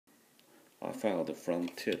I found the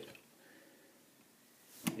front tip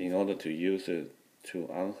in order to use it to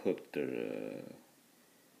unhook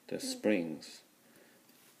the springs.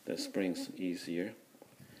 The springs easier.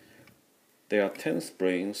 There are 10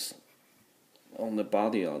 springs on the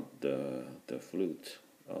body of the flute,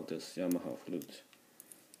 of this Yamaha flute.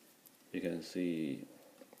 You can see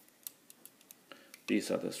these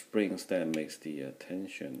are the springs that makes the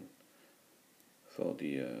tension for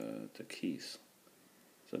the keys.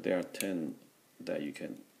 So there are 10 that you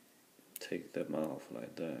can take them off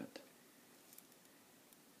like that.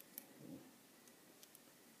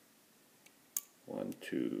 One,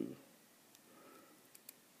 two,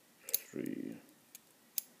 three.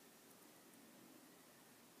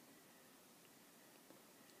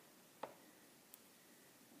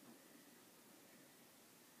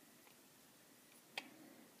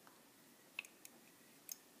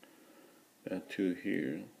 There are 2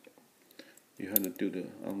 here. You have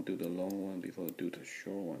to undo the long one before you do the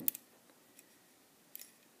short one.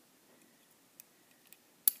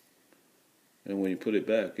 And when you put it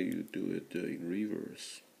back, you do it in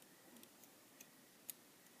reverse.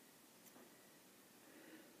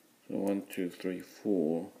 So 1, 2, 3,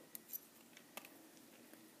 4.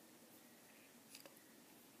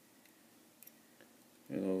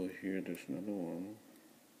 And over here, there's another one.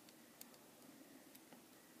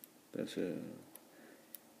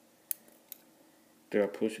 They are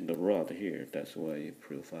pushing the rod here. That's why it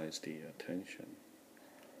provides the tension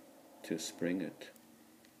to spring it.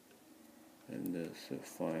 And there's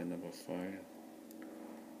number 5,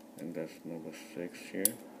 and that's number 6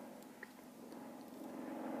 here.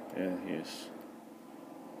 And here's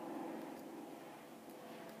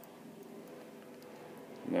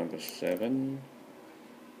number 7.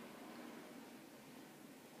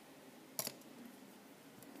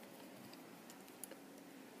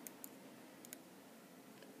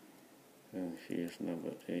 And here's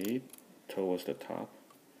number 8 towards the top.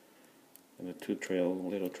 And the 2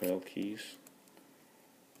 little trail keys.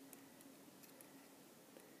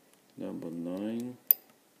 Number 9,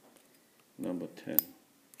 number 10.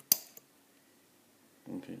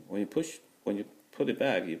 Okay. When you put it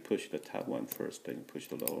back, you push the top one first, then you push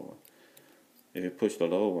the lower one. If you push the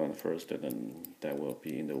lower one first, then that will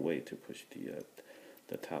be in the way to push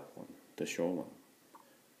the top one, the short one.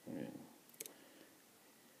 Okay.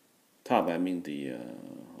 Top, I mean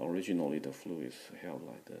originally the flute is held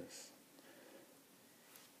like this.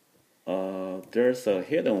 There's a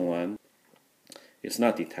hidden one. It's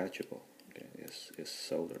not detachable. Okay, it's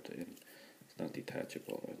soldered in. It's not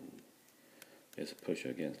detachable, and it's pushed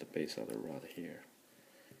against the base of the rod here.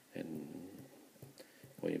 And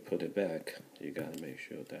when you put it back, you gotta make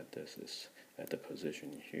sure that this is at the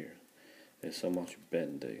position here. There's so much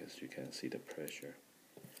bend, as you can see the pressure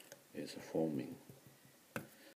is forming.